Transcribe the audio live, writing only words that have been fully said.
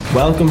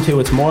Welcome to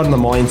It's More Than a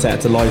Mindset,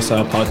 It's a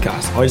Lifestyle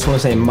podcast. I just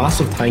want to say a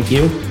massive thank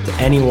you to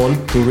anyone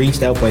who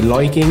reached out by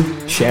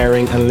liking,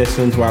 sharing and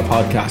listening to our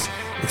podcast.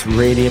 It's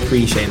really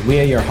appreciated. We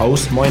are your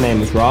hosts. My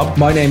name is Rob.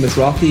 My name is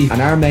Rocky,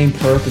 and our main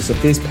purpose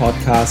of this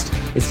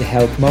podcast is to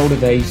help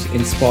motivate,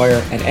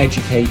 inspire and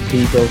educate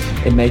people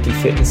in making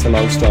fitness a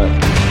lifestyle.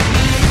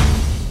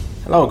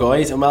 Hello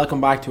guys, and welcome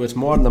back to It's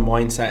More Than a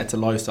Mindset, It's a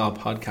Lifestyle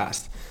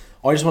podcast.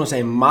 I just want to say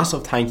a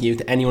massive thank you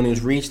to anyone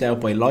who's reached out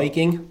by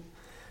liking,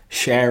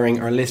 sharing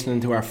or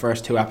listening to our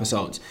first 2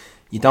 episodes.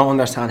 You don't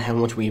understand how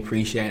much we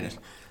appreciate it.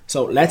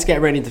 So let's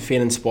get ready to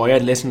feel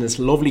inspired. Listen to this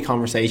lovely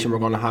conversation we're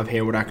going to have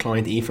here with our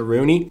client Aoife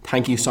Rooney.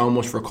 Thank you so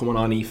much for coming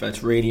on, Aoife.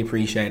 It's really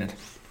appreciated.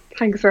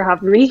 Thanks for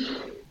having me.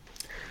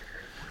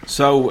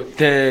 So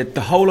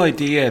the whole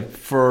idea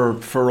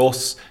for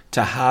us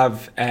to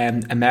have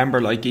a member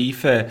like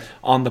Aoife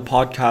on the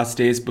podcast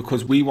is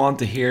because we want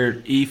to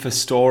hear Aoife's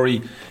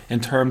story in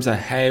terms of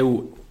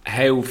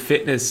how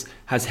fitness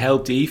has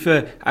helped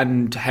Aoife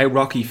and how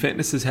Rocky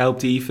Fitness has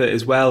helped Aoife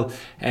as well.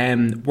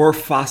 We're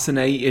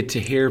fascinated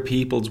to hear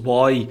people's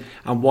why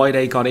and why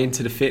they got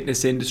into the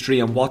fitness industry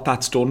and what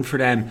that's done for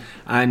them.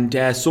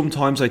 And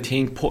sometimes I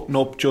think putting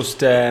up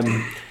just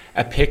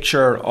a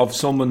picture of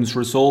someone's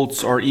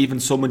results or even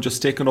someone just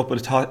sticking up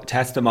with a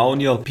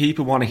testimonial,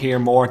 people want to hear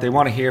more. They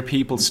want to hear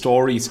people's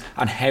stories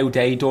and how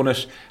they done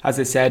it. As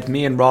I said,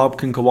 me and Rob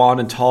can go on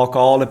and talk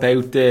all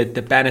about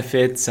the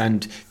benefits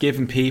and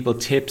giving people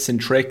tips and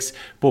tricks,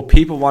 but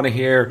people want to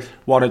hear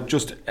what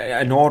just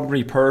an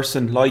ordinary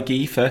person like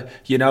Aoife,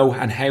 you know,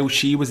 and how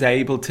she was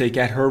able to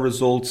get her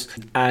results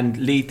and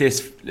lead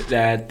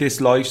this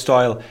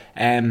lifestyle,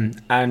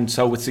 and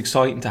so it's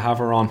exciting to have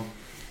her on.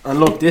 And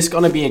look, this is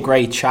going to be a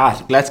great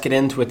chat. Let's get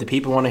into it. The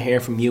people want to hear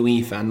from you,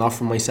 Aoife, and not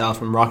from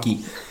myself and Rocky.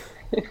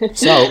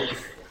 So,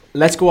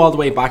 let's go all the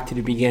way back to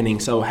the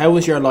beginning. So, how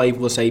was your life,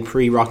 we'll say,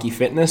 pre-Rocky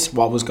Fitness?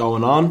 What was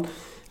going on?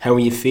 How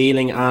were you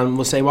feeling? And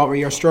we'll say, what were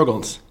your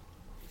struggles?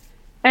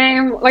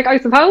 I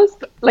suppose,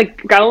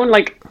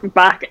 going,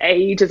 back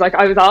ages,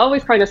 I was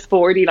always kind of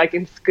sporty,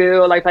 in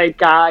school. I played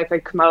GAA, I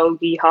played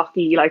camogie,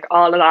 hockey,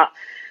 all of that.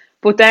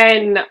 But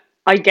then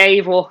I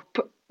gave up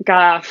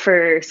GAA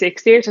for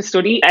 6th year to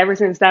study. Ever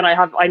since then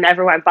I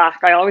never went back.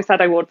 I always said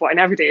I would, but I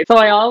never did. So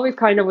I always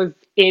kind of was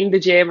in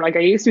the gym. I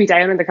used to be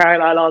down in the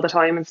Carlisle all the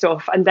time and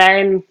stuff. And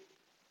then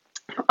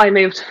I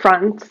moved to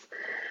France.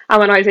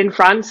 And when I was in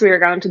France, we were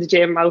going to the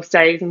gym most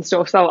days and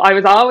stuff. So I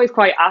was always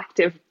quite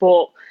active,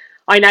 but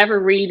I never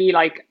really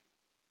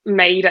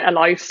made it a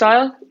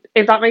lifestyle,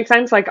 if that makes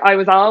sense. I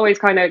was always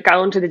kind of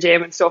going to the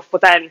gym and stuff,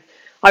 but then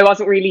I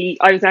was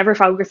never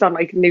focused on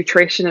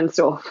nutrition and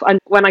stuff. And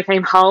when I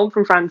came home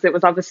from France, it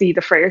was obviously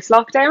the first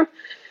lockdown.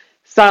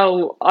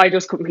 So I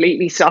just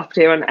completely stopped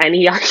doing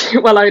any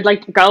action. Well, I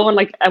would go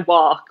on a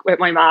walk with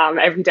my mom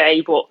every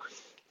day, but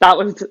that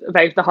was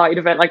about the height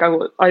of it.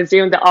 I was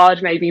doing the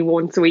odd maybe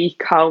once a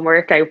week home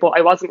workout, but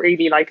I wasn't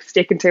really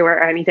sticking to it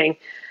or anything.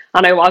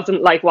 And I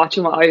wasn't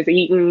watching what I was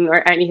eating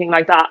or anything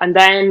like that. And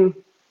then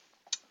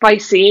my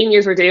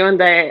seniors were doing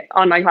the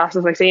online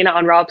classes. I seen it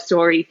on Rob's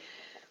story.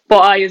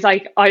 But I was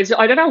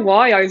I don't know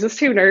why, I was just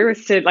too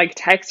nervous to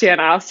text you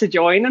and ask to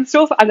join and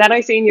stuff. And then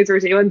I seen you were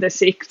doing the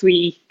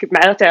 6-week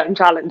meltdown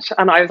challenge.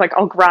 And I was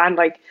oh grand,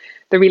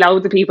 there'll be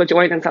loads of people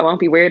joining, so it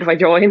won't be weird if I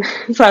join.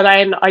 So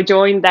then I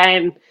joined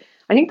then.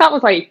 I think that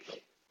was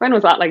when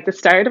was that? The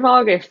start of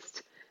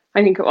August,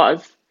 I think it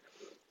was.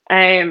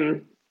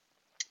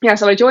 Yeah,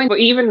 so I joined, but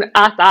even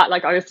at that,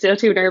 I was still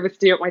too nervous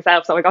to do it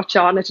myself. So I got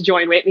Shauna to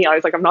join with me. I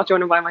was I'm not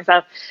joining by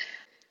myself.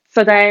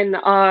 So then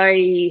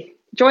I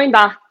joined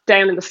that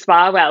down in the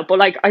spa well,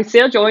 but I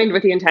still joined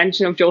with the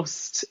intention of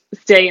just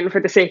staying for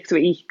the 6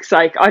 weeks.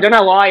 I don't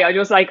know why. I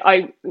just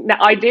I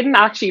didn't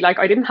actually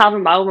I didn't have a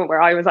moment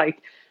where I was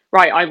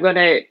right, I'm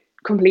gonna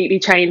completely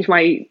change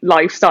my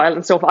lifestyle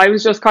and stuff. I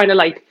was just kind of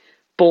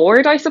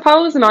bored, I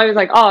suppose, and I was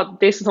oh,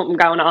 this is something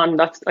going on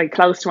that's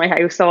close to my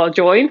house, so I'll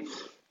join,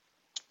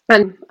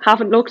 and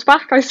haven't looked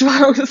back, I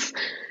suppose.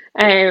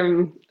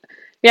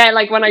 Yeah,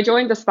 when I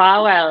joined the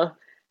spa well,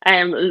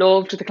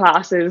 loved the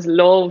classes,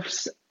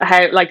 loved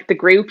how the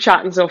group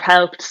chat and stuff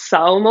helped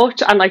so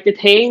much. And the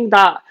thing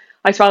that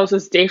I suppose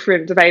was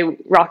different about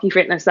Rocky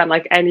Fitness than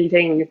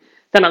anything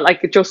than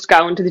just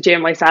going to the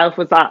gym myself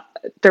was that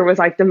there was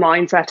the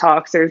mindset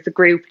talks, there's the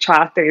group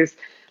chat, there's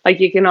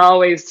you can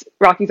always,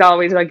 Rocky's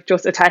always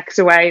just a text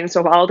away and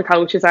stuff, all the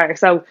coaches are.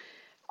 So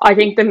I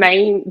think the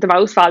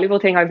most valuable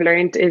thing I've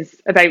learned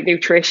is about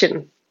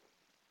nutrition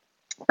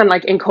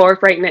and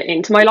incorporating it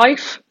into my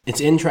life.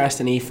 It's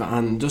interesting, Aoife,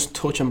 and just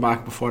touching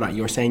back before that,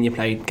 you were saying you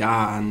played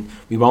GAA, and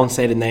we won't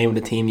say the name of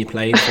the team you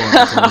played for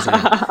because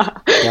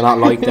they're not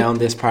liked down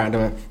this part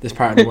of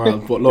the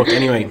world. But look,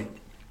 anyway,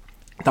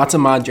 that's a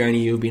mad journey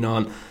you've been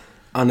on,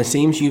 and it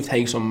seems you've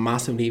taken some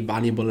massively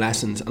valuable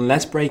lessons. And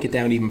let's break it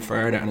down even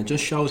further, and it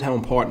just shows how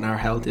important our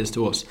health is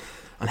to us,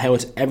 and how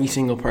it's every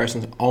single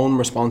person's own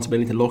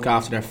responsibility to look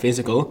after their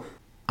physical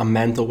and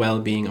mental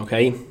well-being.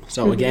 Okay,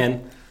 so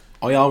again,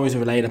 I always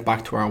relate it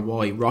back to our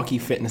why. Rocky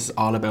Fitness is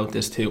all about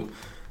this too.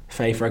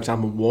 Faye, for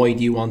example, why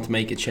do you want to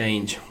make a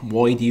change?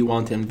 Why do you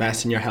want to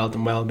invest in your health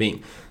and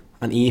well-being?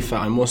 And Aoife,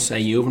 I must say,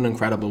 you have an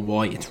incredible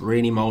why. It's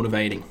really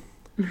motivating.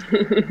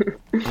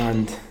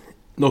 And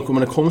look,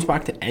 when it comes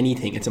back to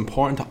anything, it's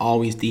important to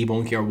always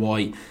debunk your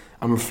why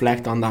and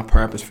reflect on that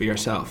purpose for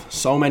yourself.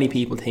 So many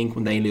people think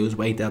when they lose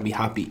weight, they'll be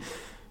happy.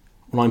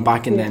 When I'm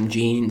back in them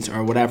jeans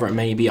or whatever it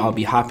may be, I'll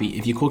be happy.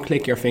 If you could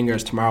click your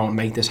fingers tomorrow and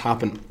make this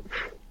happen,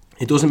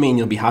 it doesn't mean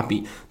you'll be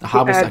happy. The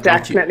habits that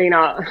got you. Definitely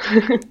not.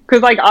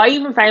 Because like I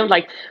even found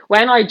like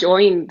when I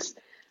joined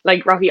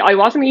like Rocky, I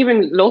wasn't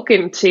even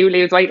looking to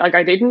lose weight. Like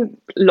I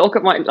didn't look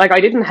at I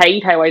didn't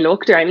hate how I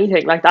looked or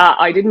anything like that.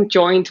 I didn't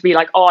join to be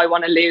like, oh, I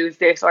want to lose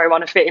this or I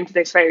want to fit into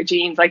this pair of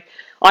jeans. Like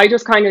I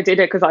just kind of did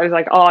it because I was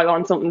like, oh, I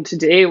want something to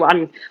do.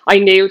 And I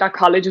knew that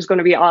college was going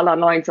to be all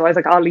online. So I was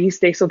like, oh, at least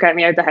this will get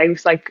me out of the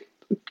house. Like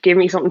give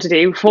me something to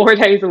do 4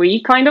 days a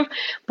week kind of.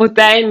 But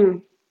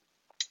then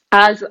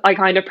as I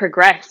kind of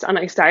progressed and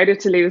I started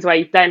to lose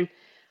weight, then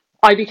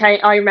I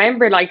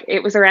remember like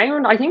it was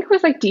around, I think it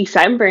was like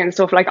December and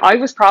stuff. Like I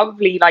was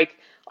probably like,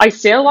 I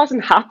still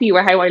wasn't happy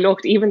with how I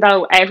looked, even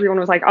though everyone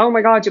was like, oh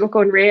my God, you look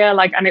unreal.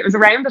 Like, and it was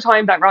around the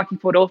time that Rocky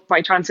put up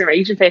my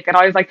transformation pic and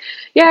I was like,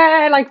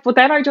 yeah, like, but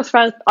then I just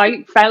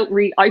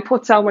I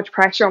put so much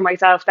pressure on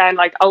myself then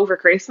like over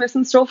Christmas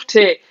and stuff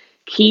to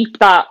keep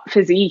that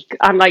physique.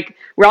 And like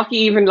Rocky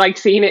even like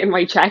seen it in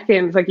my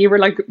check-ins, like you were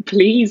like,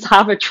 please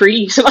have a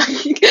treat.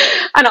 Like,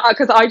 and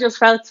because I just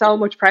felt so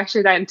much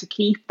pressure then to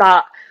keep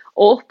that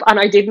up and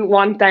I didn't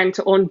want them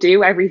to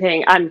undo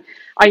everything. And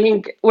I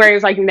think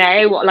whereas like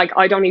now like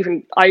I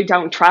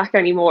don't track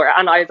anymore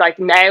and I was like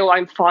now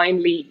I'm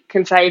finally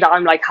can say that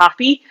I'm like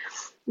happy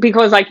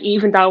because like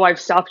even though I've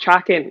stopped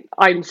tracking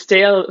I'm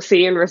still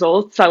seeing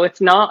results. So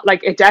it's not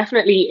like, it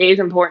definitely is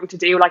important to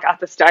do like at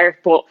the start,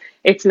 but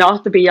it's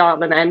not the be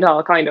all and end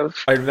all kind of.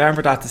 I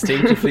remember that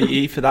distinctively,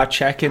 Eve, for that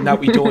check-in that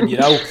we done, you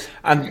know.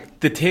 And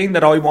the thing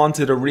that I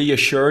wanted to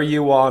reassure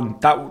you on,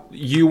 that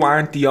you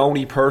aren't the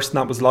only person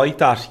that was like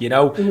that, you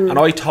know. Mm-hmm. And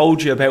I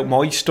told you about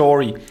my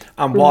story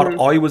and what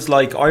I was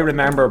like. I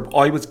remember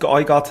I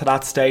got to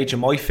that stage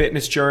in my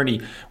fitness journey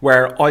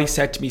where I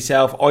said to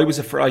myself, I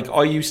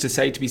used to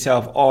say to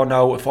myself, oh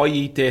no, if I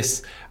eat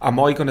this, am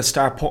I going to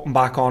start putting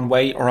back on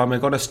weight or am I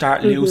going to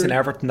start losing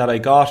everything that I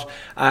got?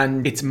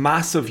 And it's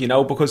massive, you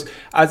know, because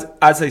as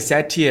I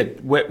said to you,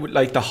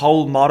 like the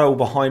whole motto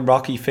behind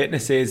Rocky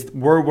Fitness is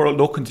we're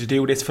looking to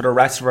do this for the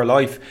rest of our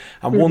life.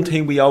 And one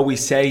thing we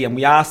always say, and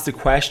we ask the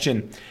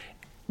question,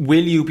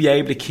 will you be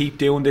able to keep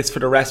doing this for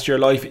the rest of your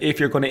life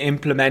if you're going to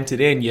implement it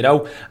in, you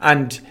know?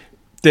 And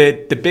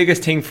the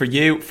biggest thing for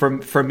you,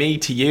 from me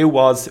to you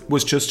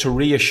was just to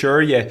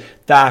reassure you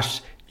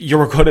that you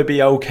were going to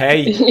be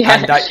okay. Yeah,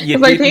 and that you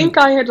I think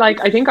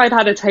I'd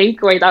had a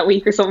takeaway that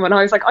week or something and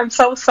I was like, I'm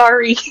so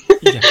sorry.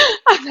 Yeah.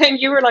 And then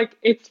you were like,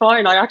 it's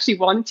fine, I actually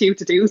want you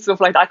to do stuff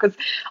like that. Because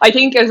I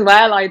think as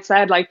well I'd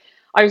said like,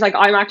 I was like,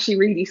 I'm actually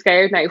really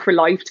scared now for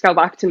life to go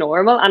back to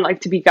normal and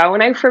like to be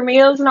going out for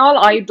meals and all.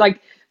 I'd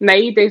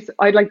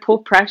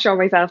put pressure on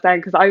myself then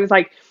because I was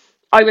like,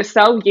 I was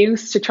so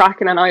used to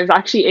tracking and I was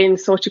actually in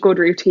such a good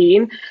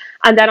routine.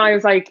 And then I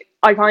was like,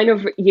 I kind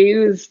of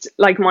used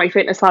like my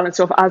fitness plan and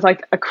stuff as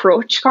like a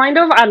crutch kind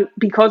of. And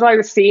because I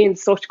was seeing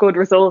such good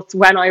results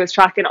when I was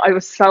tracking, I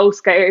was so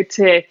scared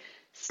to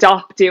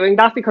stop doing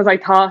that because I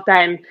thought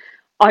then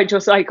I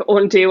just like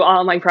undo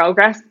all my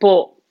progress.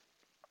 But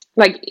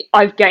like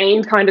I've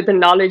gained kind of the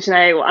knowledge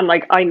now and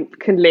like I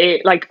can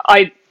like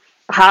I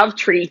have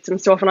treats and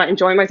stuff and I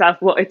enjoy myself,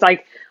 but it's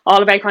like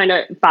all about kind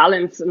of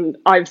balance and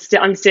I'm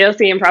still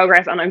seeing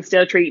progress and I'm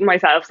still treating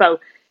myself. So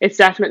it's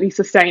definitely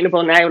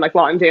sustainable now, like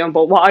what I'm doing.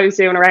 But what I was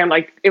doing around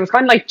like, it was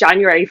kind of like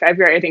January,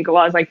 February, I think it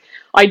was like,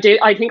 I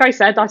think I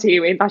said that to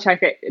you in that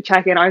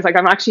check-in. I was like,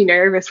 I'm actually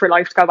nervous for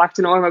life to go back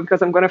to normal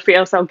because I'm going to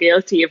feel so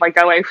guilty if I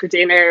go out for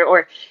dinner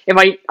or if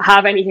I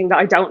have anything that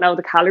I don't know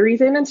the calories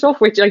in and stuff,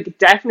 which like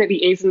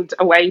definitely isn't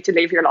a way to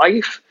live your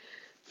life.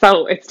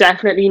 So it's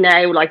definitely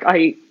now like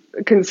I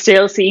can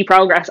still see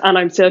progress and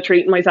I'm still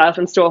treating myself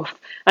and stuff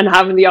and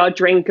having the odd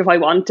drink if I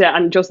want it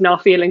and just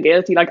not feeling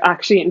guilty, like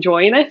actually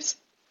enjoying it.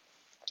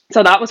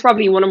 So that was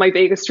probably one of my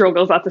biggest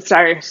struggles at the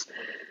start,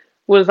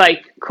 was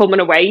like coming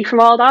away from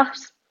all that.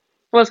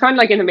 Well, it's kind of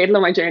like in the middle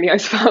of my journey, I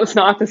suppose,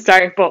 not at the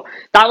start, but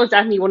that was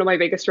definitely one of my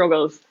biggest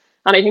struggles.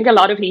 And I think a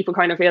lot of people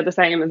kind of feel the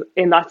same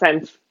in that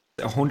sense.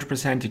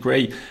 100%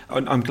 agree.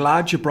 I'm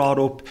glad you brought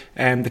up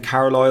the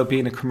Carlisle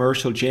being a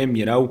commercial gym,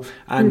 you know,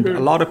 and a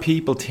lot of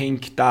people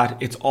think that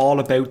it's all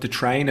about the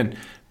training.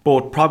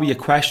 But probably a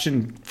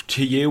question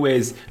to you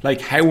is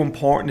like how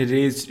important it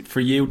is for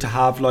you to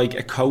have like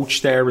a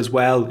coach there as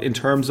well in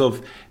terms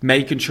of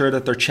making sure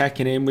that they're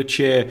checking in with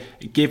you,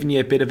 giving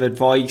you a bit of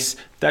advice.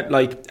 That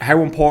like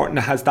how important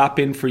has that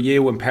been for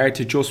you compared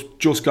to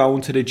just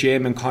going to the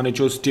gym and kind of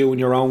just doing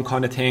your own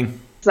kind of thing?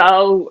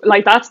 so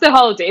like that's the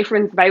whole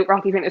difference about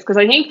Rocky Fitness, because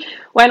I think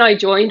when I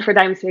joined for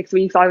them 6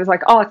 weeks, I was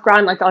like, oh, it's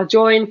grand, like I'll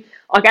join,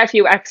 I'll get a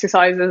few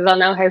exercises, I'll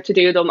know how to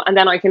do them, and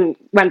then I can,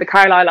 when the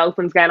Carlisle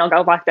opens again, I'll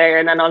go back there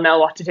and then I'll know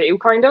what to do,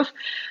 kind of.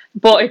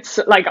 But it's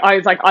like, I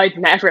was like, I'd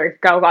never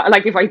go back.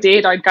 Like if I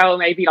did, I'd go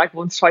maybe like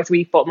once, twice a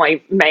week, but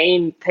my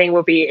main thing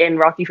would be in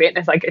Rocky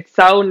Fitness. Like it's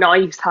so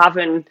nice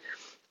having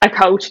a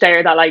coach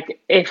there that like,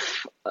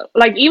 if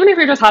like, even if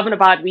you're just having a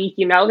bad week,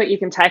 you know that you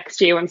can text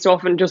you and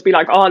stuff and just be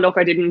like, oh look,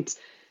 I didn't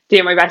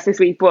do my best this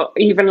week. But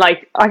even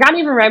like, I can't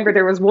even remember,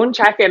 there was one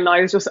check-in,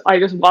 I just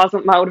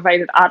wasn't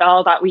motivated at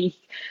all that week.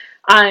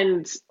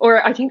 And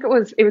or I think it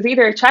was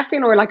either a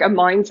check-in or like a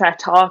mindset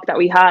talk that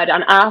we had,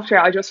 and after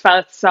I just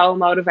felt so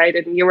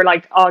motivated, and you were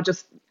like, oh,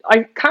 just,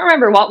 I can't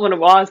remember what one it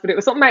was, but it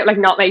was something about like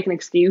not making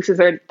excuses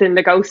or the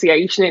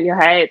negotiation in your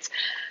head.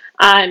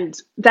 And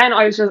then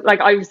I was just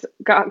like, I was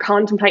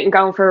contemplating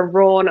going for a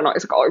run, and I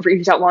was like, oh, I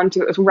really don't want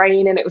to. It was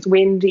raining, it was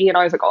windy, and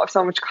I was like, oh, I have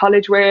so much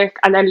college work.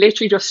 And then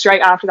literally just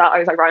straight after that, I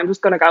was like, right, I'm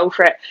just going to go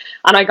for it.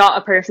 And I got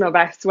a personal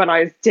best when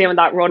I was doing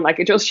that run. Like,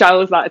 it just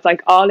shows that it's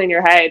like all in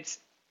your head.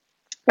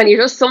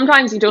 And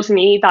sometimes you just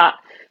need that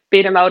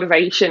bit of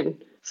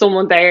motivation,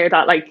 someone there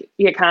that like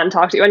you can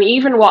talk to. And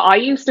even what I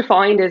used to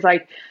find is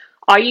like,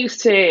 I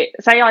used to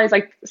say, I was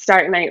like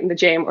starting out in the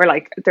gym, or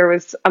like there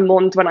was a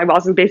month when I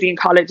wasn't busy in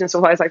college and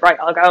stuff, I was like, right,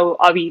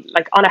 I'll be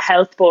like on a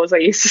health buzz, I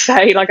used to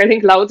say. Like I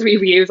think loads of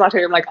people use that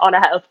term, like on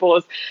a health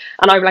buzz.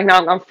 And I'd be like, no,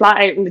 I'm going flat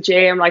out in the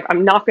gym, like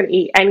I'm not going to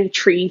eat any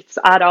treats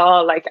at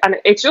all, like, and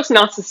it's just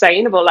not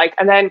sustainable. Like,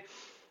 and then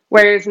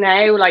whereas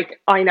now,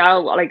 like I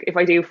know, like if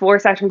I do 4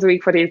 sessions a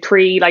week, if I do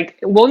 3, like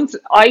once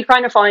I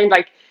kind of find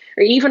like,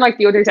 or even like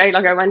the other day,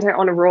 like I went out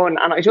on a run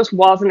and I just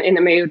wasn't in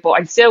the mood, but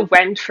I still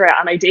went for it,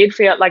 and I did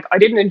feel like I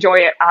didn't enjoy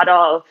it at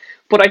all,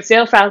 but I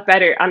still felt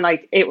better. And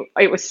like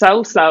it was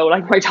so slow,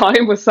 like my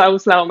time was so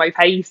slow, my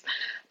pace.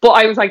 But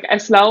I was like, a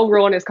slow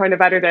run is kind of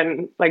better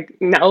than like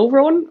no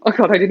run. Oh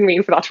god, I didn't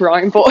mean for that to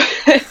rhyme, but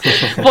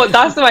but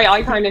that's the way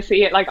I kind of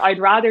see it. Like I'd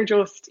rather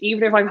just,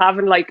 even if I'm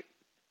having like,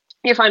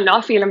 if I'm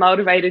not feeling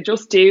motivated,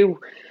 just do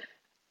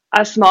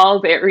a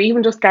small bit, or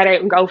even just get out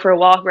and go for a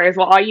walk. Whereas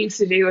what I used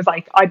to do is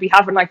like, I'd be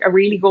having like a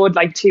really good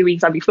like 2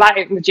 weeks, I'd be flat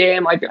out in the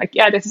gym, I'd be like,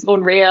 yeah, this is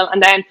unreal,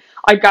 and then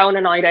I'd go on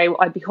a night out,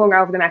 I'd be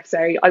hungover the next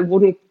day, I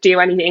wouldn't do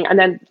anything, and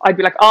then I'd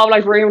be like, oh well,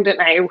 I've ruined it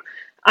now,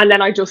 and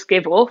then I just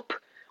give up.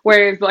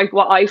 Whereas like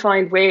what I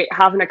find with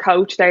having a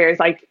coach there is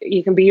like,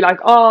 you can be like,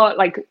 oh,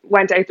 like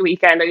went out the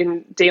weekend, I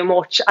didn't do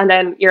much, and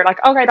then you're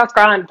like, okay, that's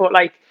grand, but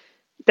like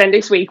then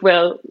this week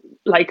we'll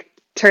like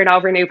turn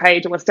over a new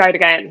page and we'll start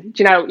again.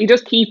 You know, you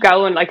just keep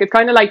going. Like it's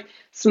kind of like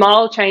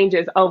small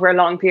changes over a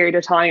long period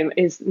of time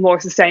is more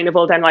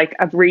sustainable than like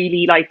a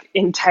really like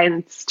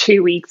intense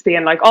 2 weeks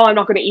being like, oh, I'm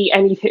not going to eat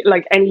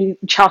any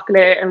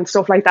chocolate and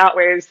stuff like that.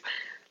 Whereas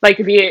like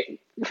if you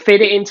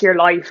fit it into your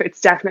life, it's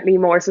definitely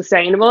more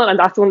sustainable. And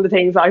that's one of the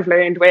things I've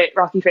learned with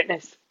Rocky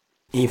Fitness.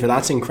 Aoife,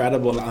 that's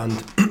incredible, and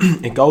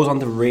it goes on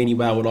to really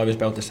well what I was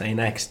about to say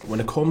next. When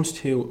it comes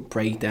to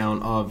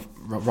breakdown of,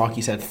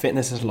 Rocky said,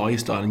 fitness is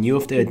lifestyle, and you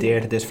have to adhere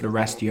to this for the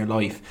rest of your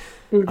life.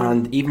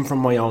 And even from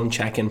my own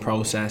check-in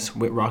process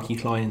with Rocky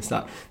clients,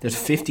 that there's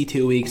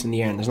 52 weeks in the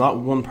year, and there's not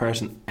one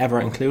person ever,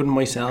 including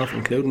myself,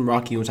 including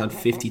Rocky, who's had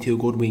 52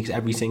 good weeks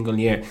every single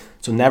year.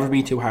 So never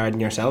be too hard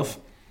on yourself.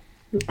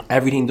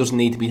 Everything doesn't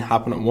need to be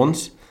happening at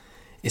once.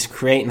 Is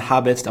creating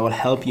habits that will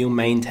help you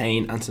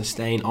maintain and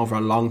sustain over a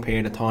long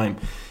period of time.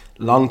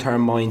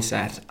 Long-term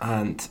mindset,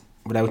 and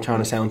without trying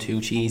to sound too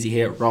cheesy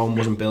here, Rome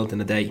wasn't built in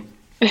a day.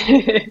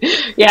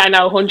 Yeah,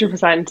 no,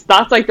 100%.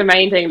 That's like the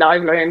main thing that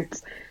I've learned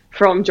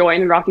from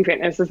joining Rocky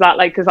Fitness, is that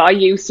like, because I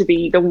used to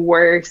be the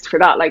worst for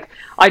that. Like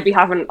I'd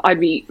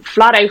be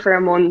flat out for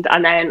a month,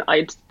 and then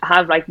I'd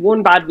have like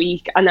one bad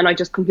week, and then I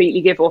just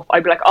completely give up.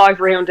 I'd be like, oh, I've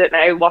ruined it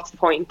now, what's the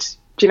point?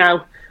 Do you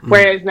know?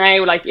 Whereas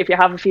now, like if you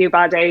have a few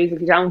bad days, if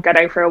you don't get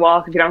out for a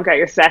walk, if you don't get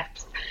your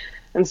steps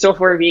and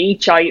stuff, or if you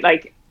eat shite,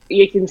 like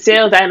you can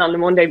still then on the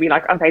Monday be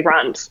like, okay,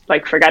 grand,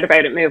 like forget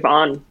about it, move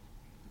on.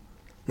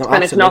 No,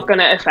 and it's not going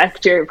to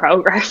affect your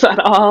progress at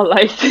all.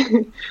 Like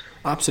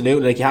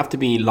absolutely, like you have to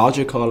be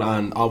logical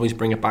and always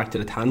bring it back to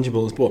the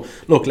tangibles. But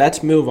look,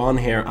 let's move on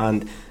here.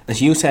 And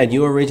as you said,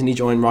 you originally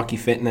joined Rocky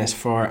Fitness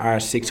for our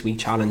 6-week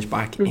challenge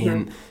back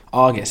in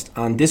August,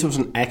 and this was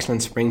an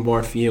excellent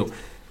springboard for you.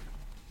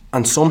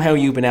 And somehow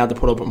you've been able to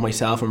put up with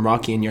myself and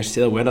Rocky, and you're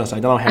still with us.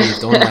 I don't know how you've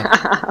done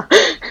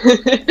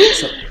that.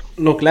 So,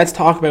 look, let's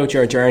talk about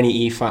your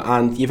journey, Aoife.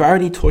 And you've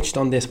already touched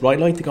on this, but I'd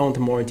like to go into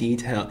more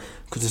detail,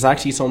 because it's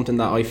actually something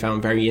that I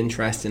found very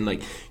interesting.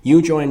 Like,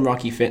 you joined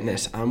Rocky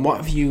Fitness, and what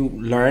have you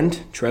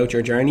learned throughout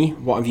your journey?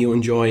 What have you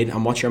enjoyed,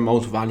 and what's your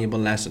most valuable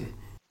lesson?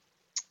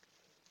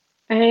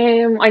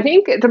 I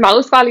think the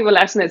most valuable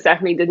lesson is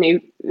definitely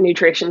the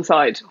nutrition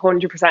side,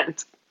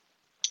 100%.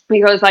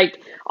 Because like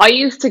I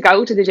used to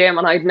go to the gym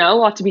and I'd know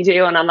what to be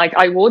doing, and like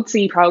I would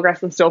see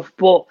progress and stuff,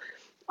 but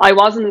I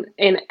wasn't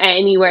in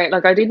anywhere,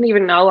 like I didn't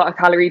even know what a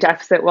calorie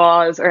deficit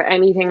was or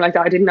anything like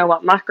that. I didn't know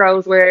what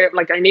macros were.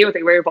 Like I knew what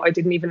they were, but I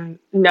didn't even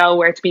know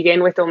where to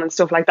begin with them and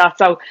stuff like that.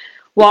 So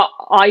what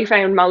I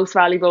found most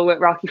valuable with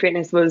Rocky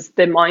Fitness was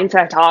the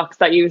mindset talks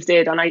that you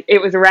did. And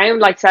it was around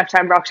like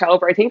September,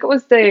 October. I think it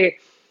was the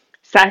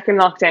second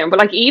lockdown. But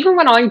like even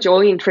when I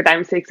joined for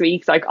them 6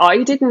 weeks, like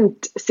I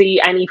didn't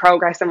see any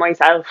progress in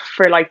myself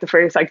for like the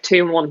first like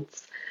 2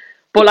 months.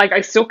 But like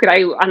I stuck it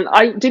out, and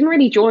I didn't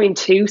really join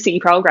to see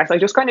progress. I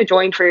just kind of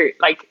joined for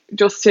like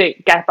just to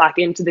get back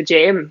into the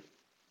gym.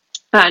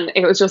 And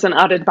it was just an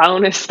added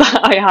bonus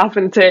that I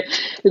happened to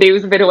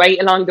lose a bit of weight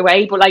along the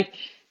way. But like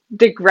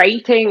the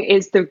great thing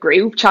is the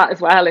group chat as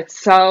well. It's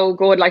so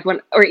good. Like when,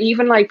 or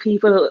even like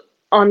people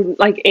on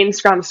like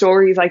Instagram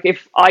stories, like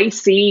if I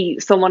see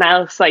someone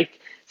else like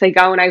say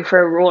going out for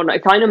a run,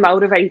 it kind of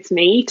motivates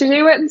me to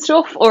do it and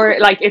stuff. Or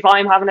like if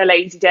I'm having a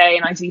lazy day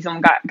and I see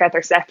someone get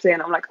their steps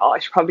in, I'm like, oh, I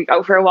should probably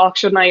go for a walk,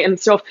 shouldn't I, and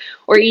stuff.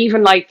 Or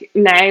even like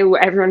now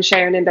everyone's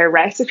sharing in their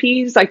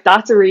recipes. Like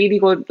that's a really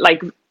good,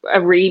 like a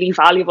really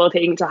valuable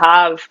thing to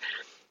have,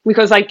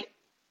 because like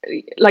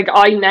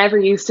I never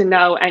used to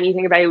know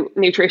anything about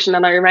nutrition.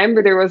 And I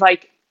remember there was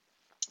like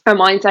a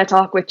mindset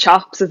talk with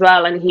Chops as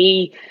well, and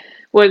he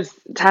was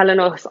telling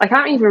us, I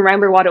can't even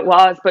remember what it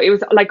was, but it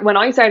was like when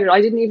I started,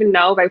 I didn't even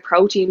know about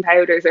protein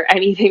powders or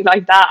anything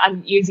like that.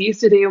 And you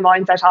used to do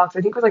mindset talks,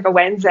 I think it was like a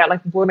Wednesday at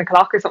like 1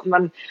 o'clock or something,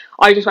 and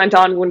I just went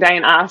on one day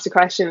and asked a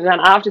question, and then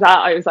after that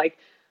I was like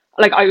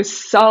I was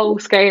so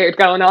scared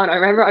going on. I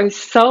remember I was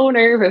so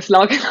nervous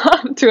logging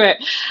on to it,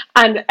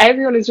 and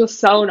everyone is just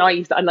so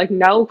nice, and like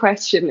no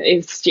question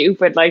is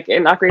stupid like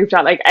in that group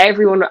chat. Like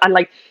everyone, and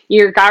like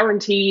you're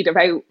guaranteed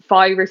about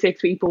 5 or 6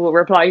 people will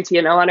reply to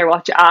you no matter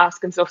what you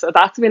ask and stuff. So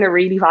that's been a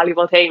really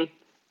valuable thing.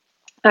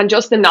 And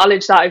just the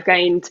knowledge that I've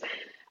gained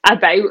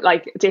about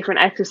like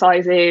different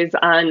exercises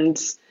and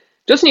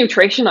just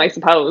nutrition, I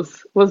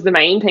suppose, was the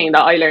main thing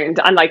that I learned.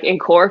 And like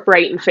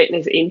incorporating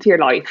fitness into your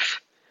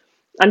life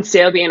and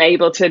still being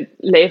able to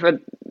live a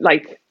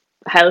like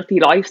healthy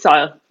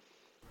lifestyle.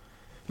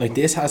 Like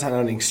this has had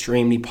an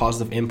extremely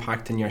positive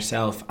impact on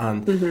yourself,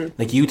 and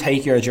like you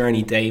take your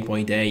journey day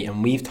by day,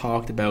 and we've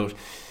talked about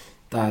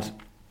that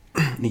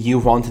you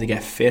wanted to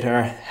get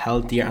fitter,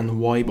 healthier,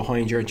 and why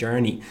behind your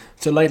journey.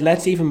 So like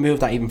let's even move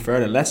that even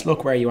further. Let's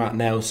look where you're at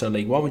now. So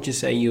like what would you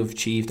say you've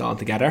achieved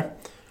altogether?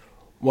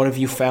 What have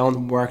you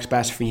found works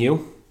best for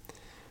you?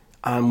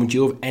 And would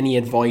you have any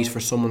advice for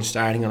someone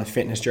starting on a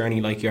fitness journey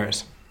like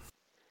yours?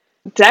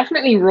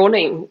 Definitely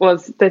running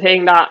was the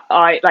thing that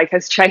I like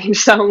has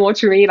changed so much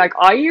for me. Like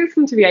I used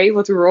to be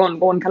able to run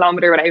 1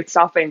 kilometer without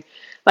stopping.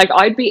 Like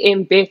I'd be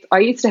in bits. I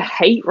used to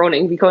hate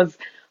running because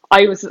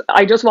I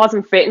just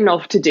wasn't fit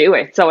enough to do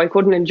it, so I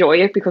couldn't enjoy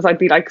it because I'd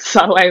be like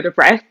so out of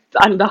breath,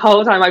 and the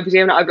whole time I'd be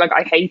doing it I'd be like,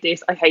 I hate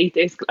this,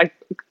 like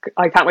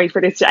I can't wait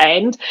for this to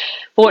end.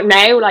 But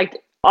now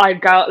like I'd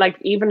go, like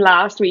even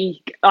last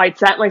week I'd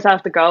set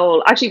myself the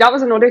goal. Actually, that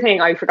was another thing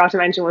I forgot to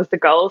mention, was the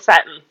goal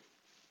setting.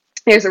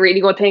 It's a really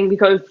good thing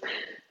because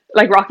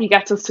like Rocky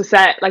gets us to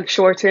set like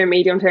short term,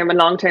 medium term and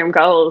long term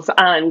goals.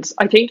 And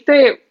I think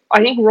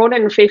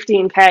running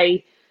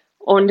 15k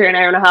under an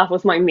hour and a half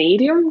was my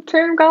medium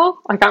term goal.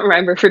 I can't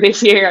remember for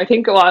this year, I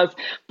think it was.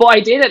 But I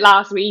did it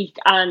last week,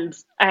 and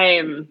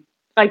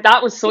like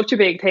that was such a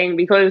big thing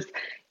because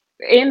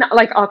in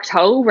like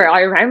October,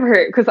 I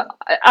remember, because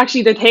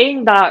actually the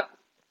thing that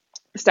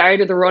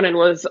started the running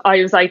was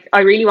I was like,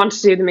 I really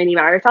wanted to do the mini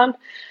marathon.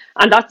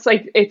 And that's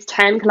like, it's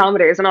 10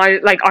 kilometers. And I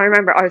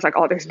remember I was like,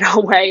 oh, there's no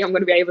way I'm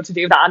going to be able to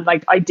do that. And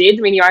like, I did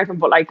the mini marathon,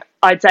 but like,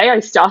 I'd say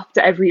I stopped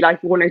every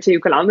like 1 or 2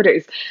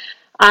 kilometers.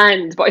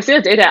 But I still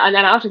did it. And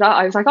then after that,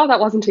 I was like, oh, that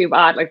wasn't too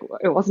bad. Like,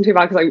 it wasn't too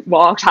bad because I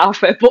walked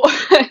half it. But,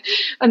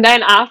 and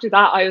then after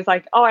that, I was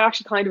like, oh, I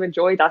actually kind of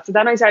enjoyed that. So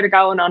then I started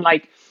going on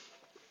like,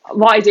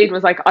 what I did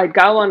was like I'd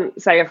go on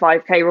say a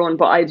 5k run,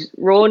 but I'd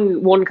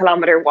run 1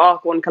 kilometer,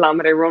 walk 1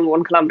 kilometer, run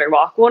 1 kilometer,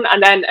 walk one,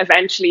 and then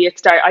eventually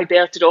I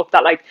built it up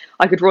that like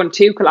I could run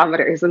 2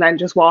 kilometers and then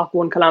just walk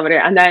 1 kilometer,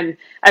 and then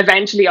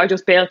eventually I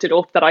just built it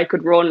up that I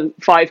could run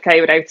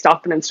 5k without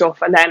stopping and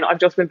stuff, and then I've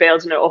just been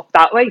building it up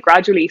that way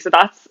gradually. So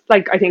that's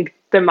like I think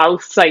the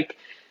most like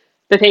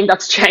the thing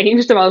that's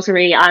changed the most for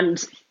me,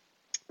 and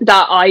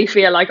that I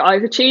feel like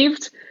I've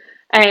achieved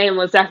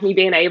was definitely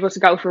being able to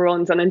go for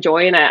runs and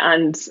enjoying it.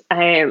 And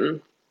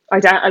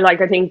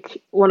I think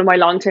one of my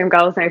long-term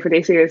goals now for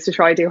this year is to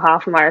try do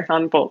half a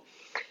marathon, but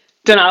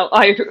don't know,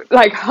 I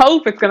like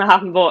hope it's going to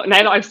happen, but now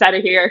that I've said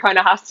it here, it kind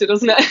of has to,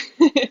 doesn't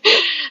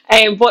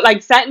it? But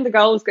like setting the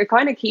goals, it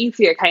kind of keeps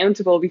you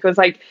accountable, because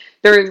like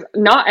there's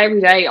not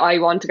every day I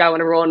want to go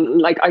on a run.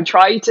 Like I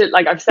try to,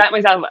 like I've set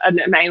myself an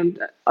amount,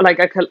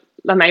 like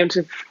amount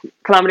of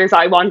kilometers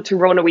I want to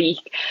run a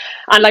week,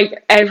 and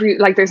like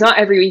there's not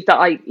every week that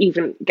I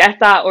even get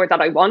that or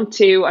that I want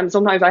to, and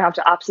sometimes I have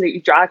to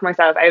absolutely drag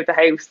myself out of the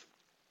house.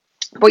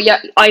 But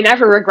yeah, I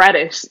never regret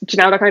it. Do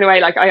you know that kind of way?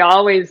 Like I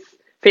always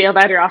feel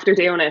better after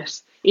doing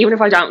it, even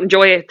if I don't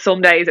enjoy it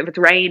some days, if it's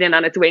raining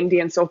and it's windy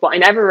and stuff. But I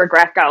never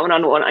regret going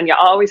on one, and you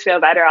always feel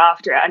better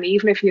after it. And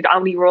even if you'd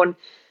only run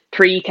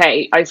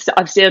 3k,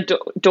 I've still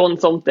done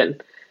something.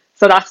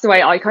 So that's the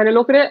way I kind of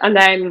look at it. And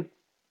then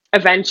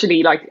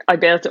eventually, like I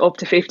built it up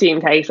to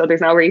 15k, so there's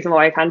no reason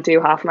why I can't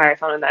do half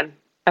marathon and then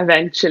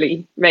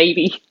eventually,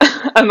 maybe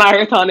a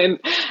marathon, and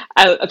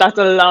that's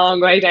a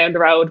long way down the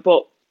road,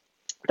 but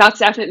that's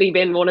definitely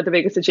been one of the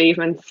biggest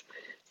achievements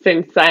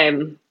since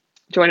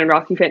joining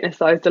Rocky Fitness.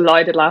 So I was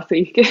delighted last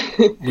week.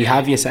 We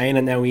have you saying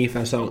it now,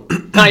 Aoife, so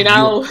I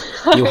know.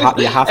 you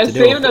have as to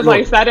do it. soon as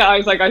I said it, I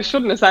was like, I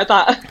shouldn't have said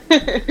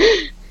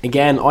that.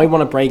 Again, I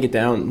want to break it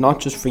down, not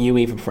just for you,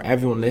 Aoife, for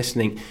everyone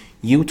listening.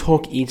 You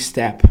took each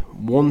step,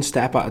 one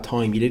step at a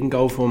time. You didn't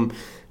go from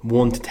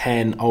 1 to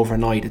 10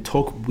 overnight. It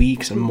took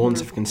weeks and months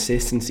of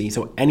consistency.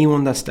 So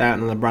anyone that's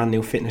starting on a brand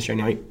new fitness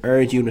journey, I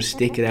urge you to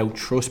stick it out.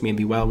 Trust me, it'll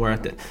be well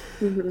worth it.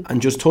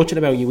 And just touching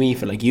about you,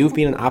 Aoife, like, you've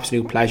been an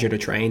absolute pleasure to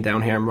train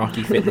down here in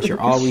Rocky Fitness.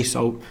 You're always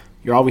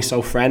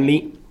so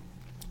friendly.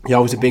 You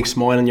always a big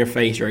smile on your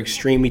face. You're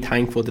extremely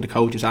thankful to the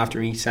coaches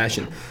after each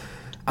session.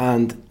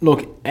 And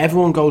look,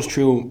 everyone goes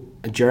through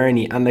a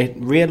journey, and like,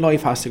 real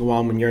life has to go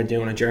on when you're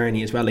doing a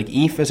journey as well. Like,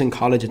 Aoife's in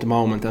college at the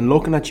moment, and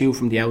looking at you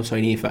from the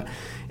outside, Aoife,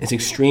 it's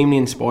extremely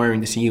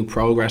inspiring to see you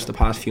progress the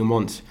past few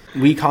months.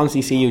 We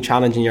constantly see you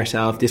challenging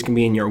yourself. This can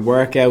be in your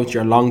workouts,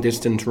 your long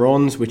distance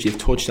runs, which you've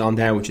touched on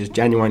there, which is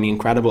genuinely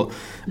incredible,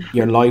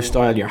 your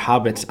lifestyle, your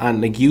habits,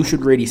 and like, you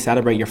should really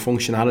celebrate your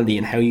functionality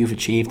and how you've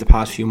achieved the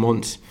past few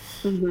months.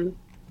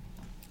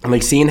 And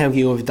like, seeing how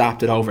you have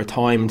adapted over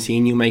time and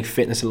seeing you make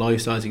fitness a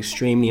lifestyle is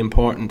extremely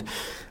important.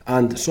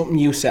 And something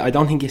you said, I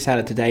don't think you said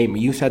it today, but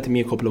you said to me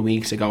a couple of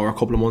weeks ago or a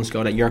couple of months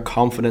ago that your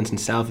confidence and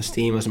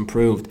self-esteem has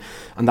improved,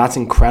 and that's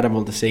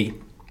incredible to see.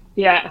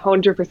 Yeah,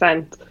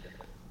 100%.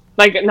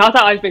 Like, not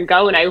that I've been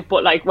going out,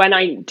 but like, when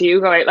I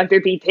do go out, like,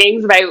 there'd be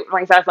things about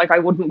myself, like, I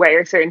wouldn't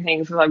wear certain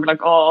things because I'd be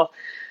like, oh,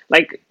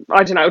 like,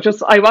 I don't know,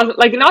 just, I wasn't,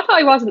 like, not that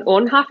I wasn't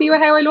unhappy with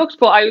how I looked,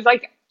 but I was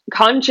like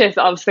conscious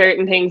of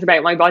certain things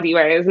about my body,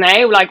 whereas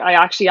now, like, I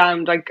actually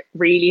am like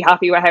really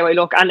happy with how I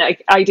look. And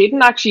I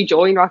didn't actually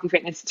join Rocky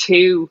Fitness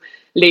to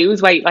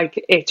lose weight,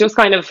 like, it just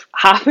kind of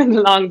happened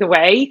along the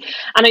way.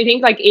 And I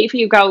think, like, if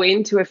you go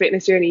into a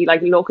fitness journey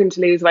like looking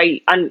to lose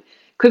weight, and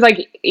because,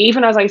 like,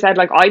 even as I said,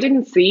 like, I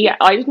didn't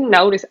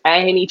notice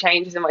any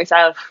changes in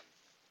myself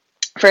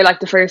for like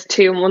the first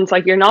 2 months.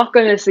 Like, you're not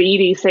going to see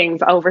these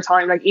things over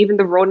time. Like, even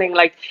the running,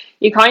 like,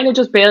 you kind of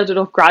just build it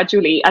up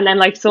gradually, and then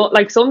like, so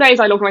like, some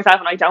days I look at myself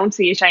and I don't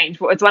see a change,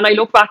 but it's when I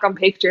look back on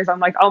pictures I'm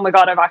like, oh my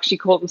god, I've actually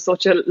come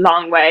such a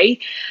long way.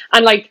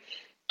 And like,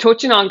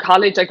 touching on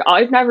college, like,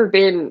 I've never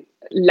been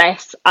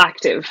less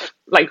active,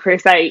 like, per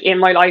se, in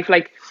my life.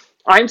 Like,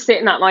 I'm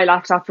sitting at my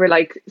laptop for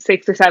like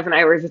 6 or 7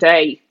 hours a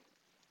day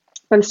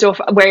and stuff,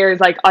 whereas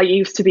like, I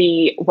used to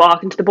be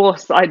walking to the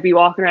bus, I'd be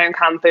walking around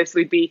campus,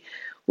 we'd be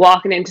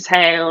walking into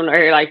town,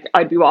 or like,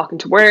 I'd be walking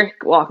to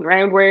work, walking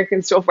around work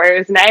and stuff,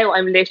 whereas now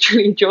I'm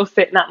literally just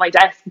sitting at my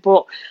desk.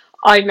 But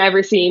I've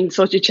never seen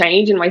such a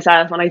change in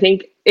myself, and I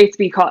think it's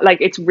because, like,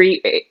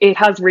 it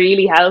has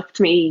really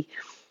helped me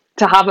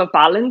to have a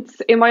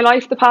balance in my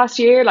life the past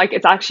year. Like,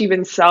 it's actually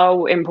been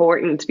so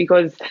important,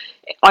 because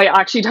I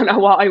actually don't know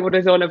what I would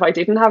have done if I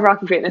didn't have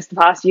Rocky Fitness the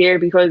past year,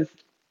 because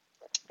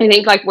I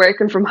think, like,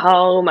 working from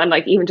home and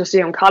like even just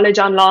doing college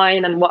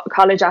online and what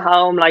college at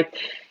home, like,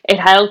 it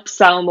helps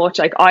so much.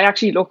 Like, I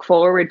actually look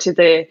forward to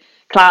the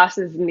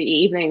classes in the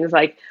evenings.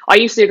 Like, I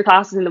used to do the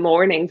classes in the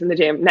mornings in the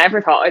gym.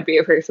 Never thought I'd be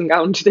a person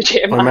going to the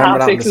gym at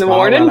 6:30 in the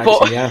morning.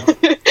 But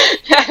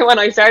yeah, when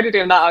I started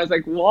doing that, I was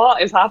like,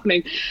 what is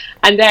happening?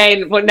 And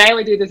then, but now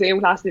I do the Zoom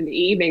class in the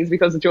evenings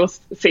because it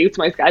just suits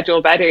my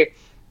schedule better.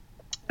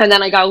 And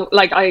then I go,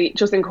 like, I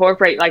just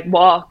incorporate like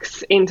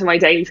walks into my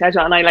daily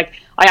schedule, and I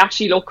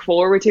actually look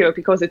forward to it,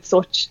 because it's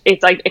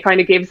like, it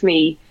kind of gives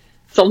me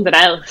something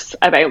else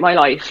about my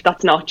life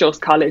that's not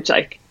just college.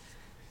 Like,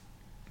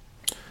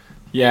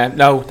 yeah,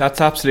 no,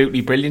 that's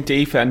absolutely brilliant,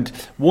 Aoife. And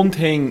one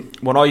thing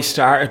when I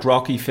started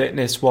Rocky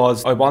Fitness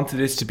was I wanted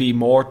this to be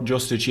more than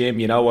just a gym.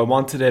 You know, I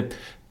wanted to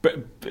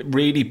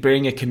really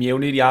bring a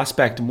community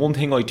aspect. And one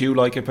thing I do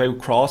like about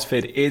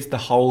CrossFit is the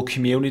whole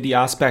community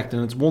aspect,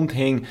 and it's one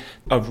thing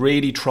I've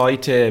really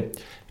tried to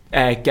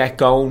get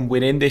going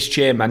within this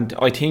gym. And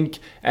I think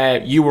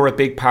you were a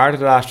big part of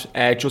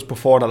that just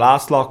before the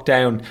last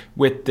lockdown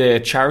with the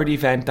charity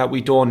event that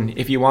we done.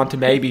 If you want to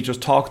maybe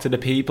just talk to the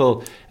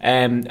people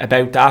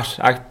about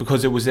that,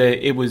 because it was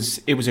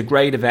a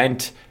great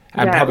event,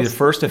 and probably the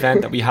first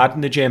event that we had in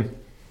the gym.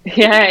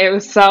 Yeah, it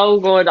was so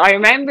good. I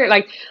remember,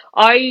 like,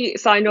 I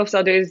signed up,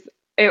 so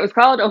it was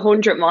called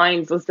 100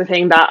 Minds was the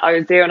thing that I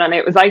was doing, and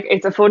it was like,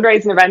 it's a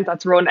fundraising event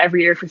that's run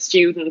every year for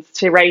students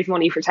to raise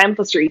money for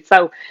Temple Street.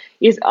 So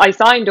I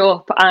signed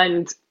up,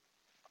 and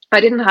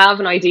I didn't have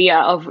an idea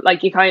of,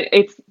 like,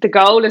 it's the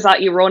goal is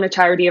that you run a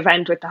charity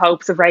event with the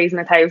hopes of raising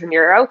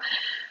 €1,000.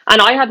 And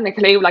I hadn't a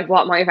clue, like,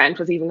 what my event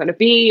was even going to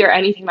be or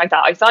anything like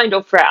that. I signed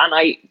up for it and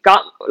I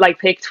got, like,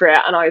 picked for it,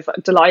 and I was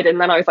delighted.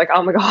 And then I was like,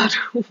 oh my God,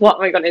 what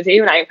am I going to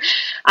do now?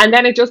 And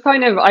then it just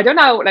kind of, I don't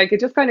know, like, it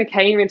just kind of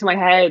came into my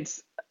head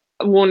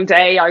one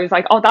day. I was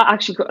like, oh, that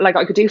actually, like,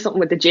 I could do something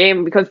with the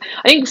gym, because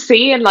I think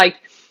seeing, like,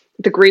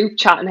 the group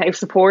chat and how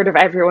supportive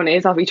everyone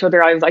is of each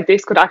other, I was like,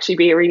 this could actually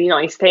be a really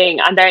nice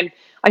thing. And then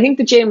I think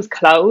the gym's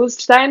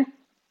closed then.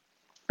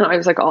 And I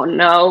was like, oh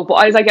no. But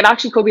I was like, it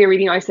actually could be a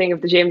really nice thing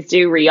if the gyms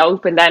do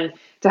reopen. Then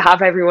to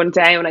have everyone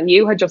down, and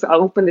you had just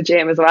opened the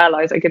gym as well.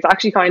 I was like, it's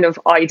actually kind of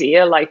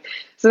ideal. Like,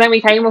 so then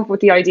we came up with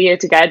the idea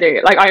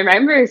together. Like, I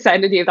remember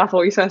sending you that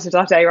voice message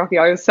that day, Rocky.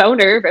 I was so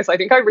nervous. I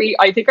think I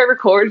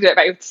recorded it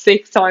about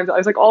 6 times. I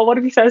was like, oh, what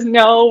if he says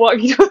no? What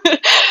have you done?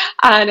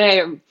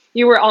 And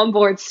you were on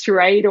board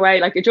straight away.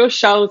 Like, it just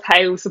shows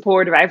how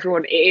supportive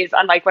everyone is.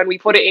 And like, when we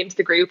put it into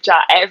the group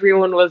chat,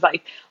 everyone was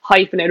like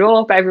hyping it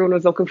up. Everyone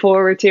was looking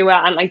forward to it.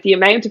 And like, the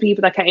amount of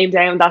people that came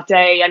down that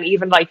day, and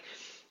even like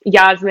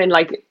Yasmin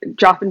like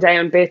dropping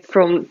down bits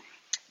from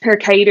her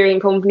catering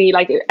company,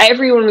 like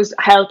everyone was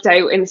helped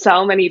out in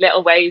so many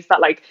little ways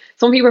that like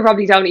some people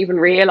probably don't even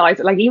realize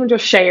it. Like, even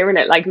just sharing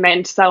it like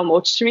meant so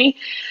much to me.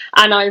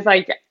 And I was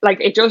like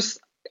it just,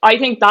 I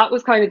think that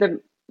was kind of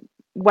the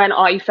when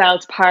I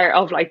felt part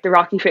of like the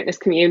Rocky Fitness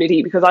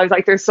community, because I was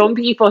like, there's some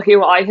people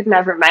who I had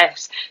never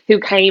met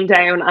who came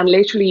down and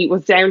literally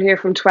was down here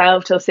from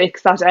 12 till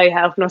 6 that day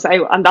helping us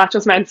out, and that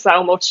just meant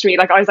so much to me.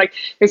 Like, I was like,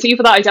 there's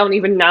people that I don't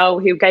even know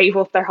who gave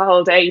up their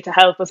whole day to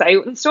help us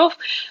out and stuff,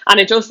 and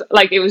it just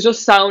like, it was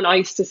just so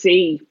nice to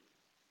see.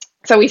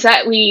 So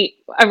we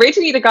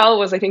originally the goal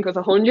was, I think it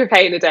was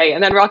 100k in a day,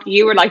 and then Rocky,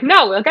 you were like,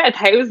 no, we'll get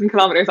 1,000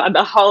 kilometers, and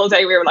the whole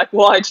day we were like,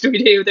 why did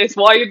we do this?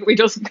 Why didn't we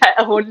just get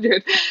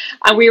 100?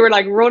 And we were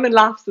like running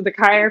laps of the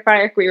car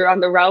park, we were on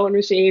the rowing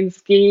machine,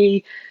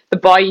 ski, the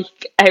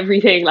bike,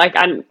 everything, like,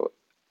 and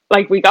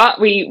like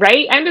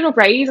ended up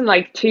raising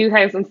like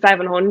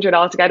 2,700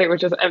 altogether,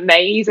 which is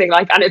amazing.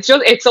 Like, and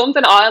it's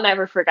something I'll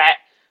never forget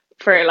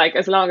for like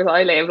as long as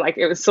I live. Like,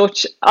 it was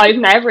I've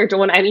never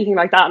done anything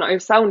like that, and I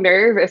was so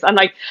nervous. And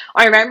like,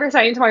 I remember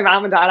saying to my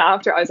mom and dad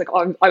after, I was like,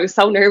 oh, I was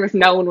so nervous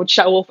no one would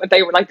show up, and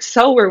they were like,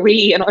 so were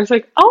we. And I was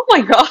like, oh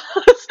my god.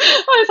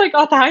 I was like,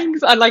 oh,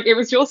 thanks. And like, it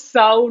was just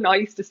so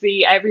nice to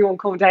see everyone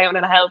come down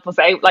and help us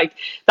out. Like,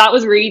 that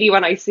was really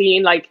when I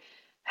seen like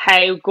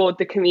how good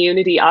the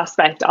community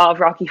aspect of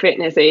Rocky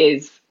Fitness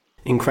is.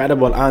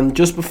 Incredible. And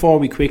just before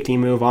we quickly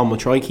move on, we'll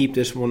try to keep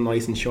this one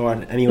nice and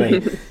short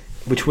anyway.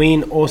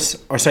 Between us,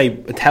 or say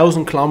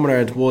 1,000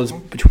 kilometres was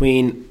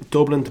between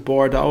Dublin to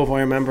Bordeaux, if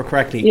I remember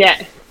correctly. Yeah.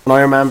 And I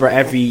remember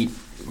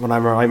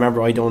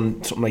I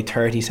done something like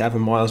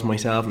 37 miles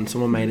myself, and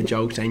someone made a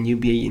joke saying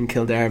you'd be in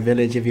Kildare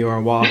village if you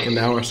were walking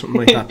now or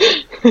something like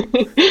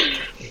that.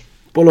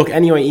 But look,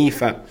 anyway,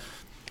 Aoife,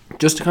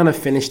 just to kind of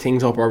finish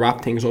things up or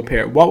wrap things up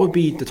here, what would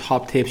be the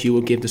top tips you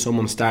would give to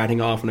someone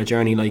starting off on a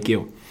journey like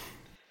you?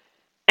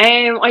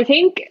 I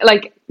think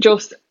like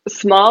just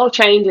small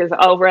changes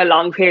over a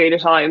long period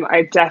of time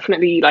are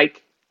definitely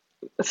like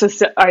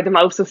are the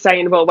most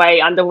sustainable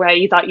way, and the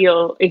way that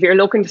if you're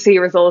looking to see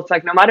results,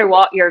 like no matter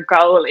what your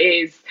goal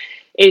is,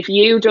 if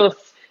you just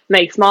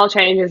make small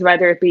changes,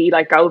 whether it be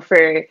like go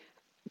for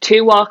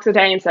 2 walks a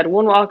day instead of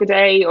 1 walk a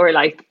day, or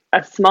like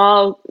a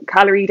small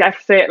calorie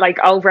deficit, like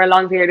over a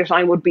long period of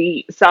time, would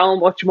be so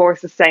much more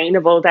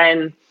sustainable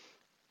than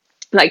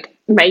like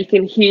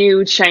making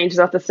huge changes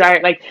at the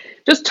start. Like,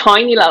 just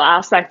tiny little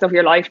aspects of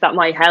your life that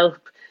might help,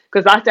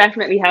 because that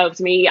definitely helped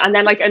me. And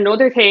then like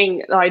another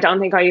thing that I don't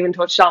think I even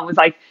touched on was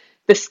like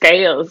the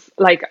scales.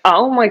 Like,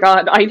 oh my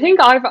god, I think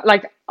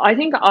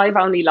I've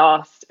only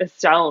lost a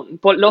stone,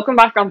 but looking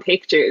back on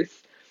pictures,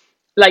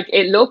 like,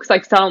 it looks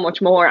like so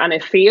much more, and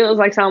it feels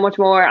like so much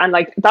more. And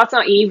like, that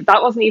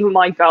wasn't even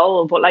my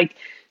goal, but like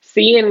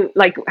seeing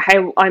like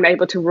how I'm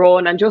able to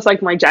run and just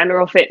like my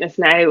general fitness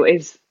now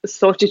is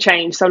such a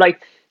change. So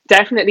like,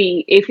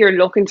 definitely if you're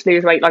looking to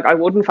lose weight, like, I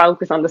wouldn't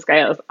focus on the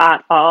scales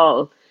at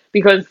all,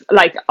 because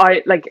like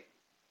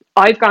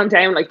I've gone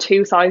down like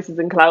 2 sizes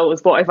in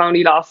clothes, but I've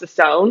only lost a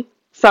stone.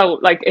 So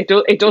like,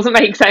 it doesn't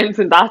make sense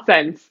in that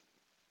sense.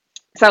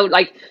 So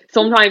like,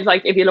 sometimes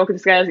like if you look at the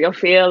scales, you'll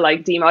feel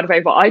like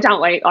demotivated,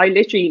 but I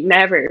literally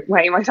never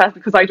weigh myself,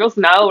 because I just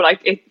know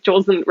like it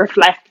doesn't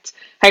reflect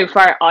how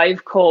far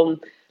I've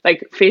come,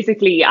 like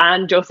physically,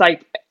 and just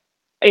like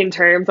in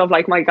terms of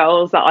like my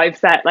goals that I've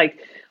set. Like,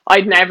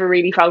 I'd never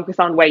really focus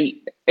on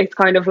weight. It's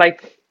kind of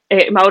like,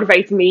 it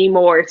motivates me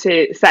more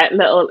to set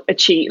little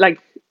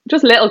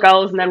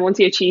goals, and then once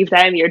you achieve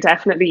them, you're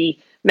definitely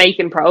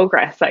making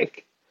progress.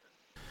 Like,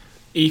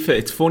 Aoife,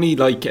 it's funny,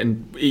 like,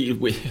 and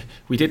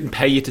we didn't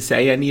pay you to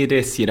say any of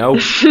this, you know,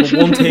 but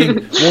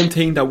one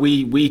thing that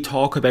we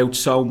talk about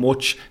so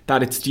much,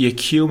 that it's the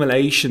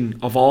accumulation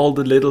of all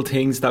the little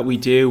things that we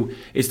do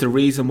is the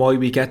reason why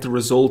we get the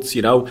results,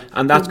 you know,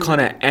 and that's kind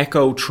of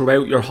echoed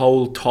throughout your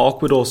whole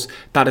talk with us,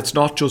 that it's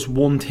not just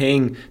one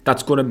thing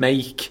that's going to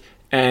make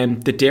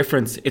the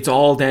difference. It's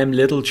all them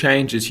little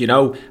changes, you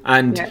know.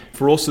 And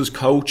for us as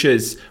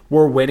coaches,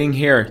 we're winning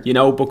here, you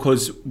know,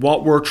 because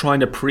what we're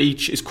trying to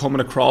preach is coming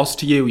across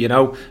to you, you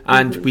know,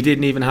 and we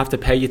didn't even have to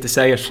pay you to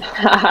say it.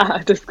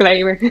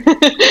 Disclaimer.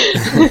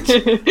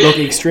 Look,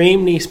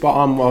 extremely spot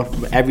on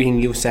what everything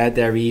you said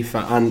there, Aoife.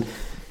 And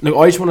look,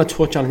 I just want to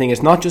touch on a thing.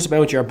 It's not just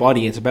about your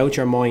body, it's about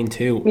your mind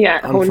too. Yeah,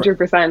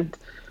 100%.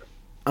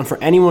 And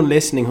for anyone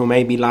listening who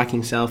may be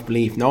lacking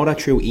self-belief, know that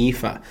through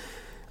Aoife,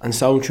 and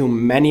so through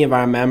many of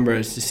our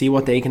members, to see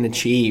what they can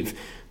achieve,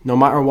 no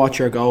matter what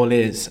your goal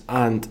is.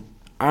 And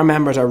our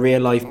members are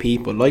real life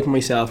people, like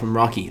myself and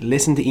Rocky.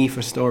 Listen to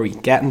Aoife's story,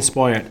 get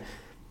inspired.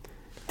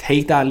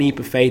 Take that leap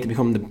of faith to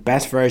become the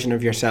best version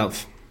of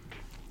yourself.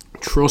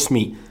 Trust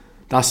me,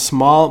 that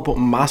small but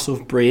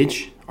massive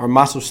bridge or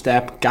massive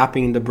step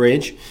gapping the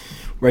bridge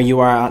where you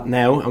are at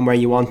now and where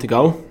you want to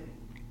go,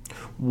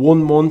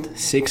 1 month,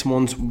 6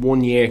 months,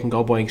 1 year can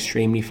go by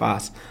extremely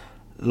fast.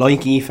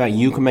 Like Aoife,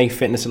 you can make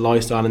fitness a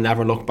lifestyle and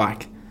never look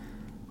back.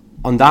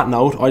 On that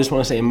note, I just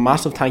want to say a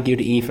massive thank you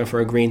to Aoife for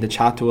agreeing to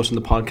chat to us on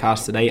the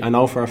podcast today. I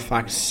know for a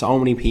fact so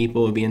many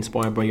people will be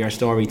inspired by your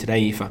story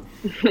today, Aoife.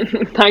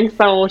 Thanks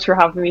so much for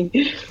having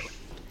me.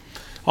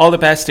 All the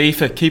best,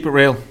 Aoife. Keep it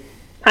real.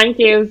 Thank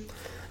you.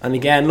 And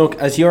again, look,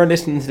 as you're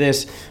listening to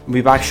this, we'll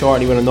be back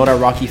shortly with another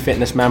Rocky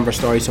Fitness member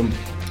story, so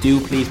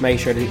do please make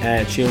sure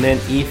to tune in.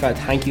 Aoife,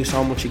 thank you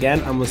so much again,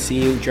 and we'll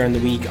see you during the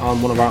week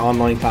on one of our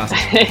online classes.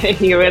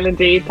 You will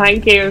indeed.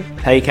 Thank you.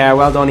 Take care.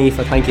 Well done,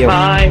 Aoife. Thank you.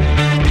 Bye.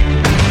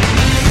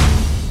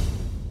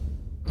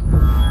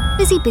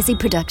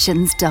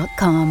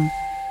 busybusyproductions.com